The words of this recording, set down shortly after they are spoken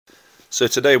So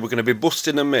today we're going to be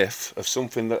busting a myth of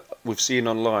something that we've seen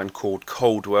online called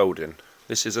cold welding.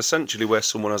 This is essentially where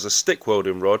someone has a stick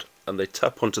welding rod and they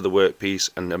tap onto the workpiece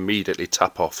and immediately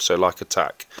tap off, so like a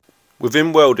tack.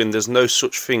 Within welding there's no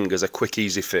such thing as a quick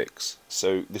easy fix,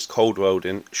 so this cold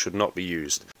welding should not be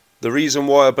used. The reason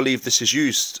why I believe this is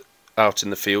used out in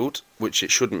the field, which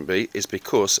it shouldn't be, is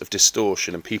because of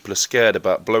distortion, and people are scared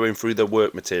about blowing through their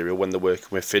work material when they're working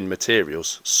with thin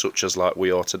materials, such as like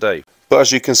we are today. But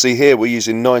as you can see here, we're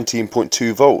using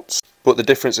 19.2 volts. But the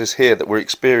difference is here that we're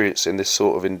experiencing this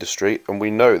sort of industry, and we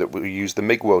know that we use the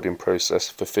MIG welding process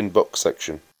for thin box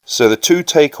section. So the two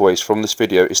takeaways from this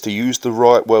video is to use the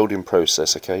right welding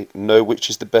process, okay? Know which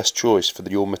is the best choice for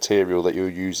your material that you're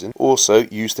using. Also,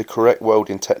 use the correct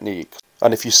welding technique.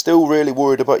 And if you're still really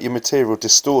worried about your material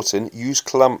distorting, use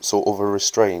clamps or other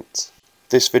restraints.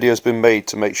 This video has been made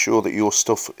to make sure that your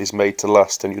stuff is made to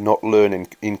last and you're not learning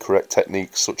incorrect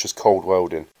techniques such as cold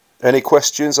welding. Any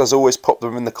questions, as always, pop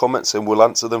them in the comments and we'll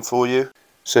answer them for you.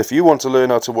 So if you want to learn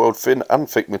how to weld thin and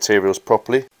thick materials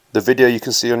properly, the video you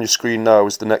can see on your screen now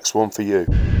is the next one for you.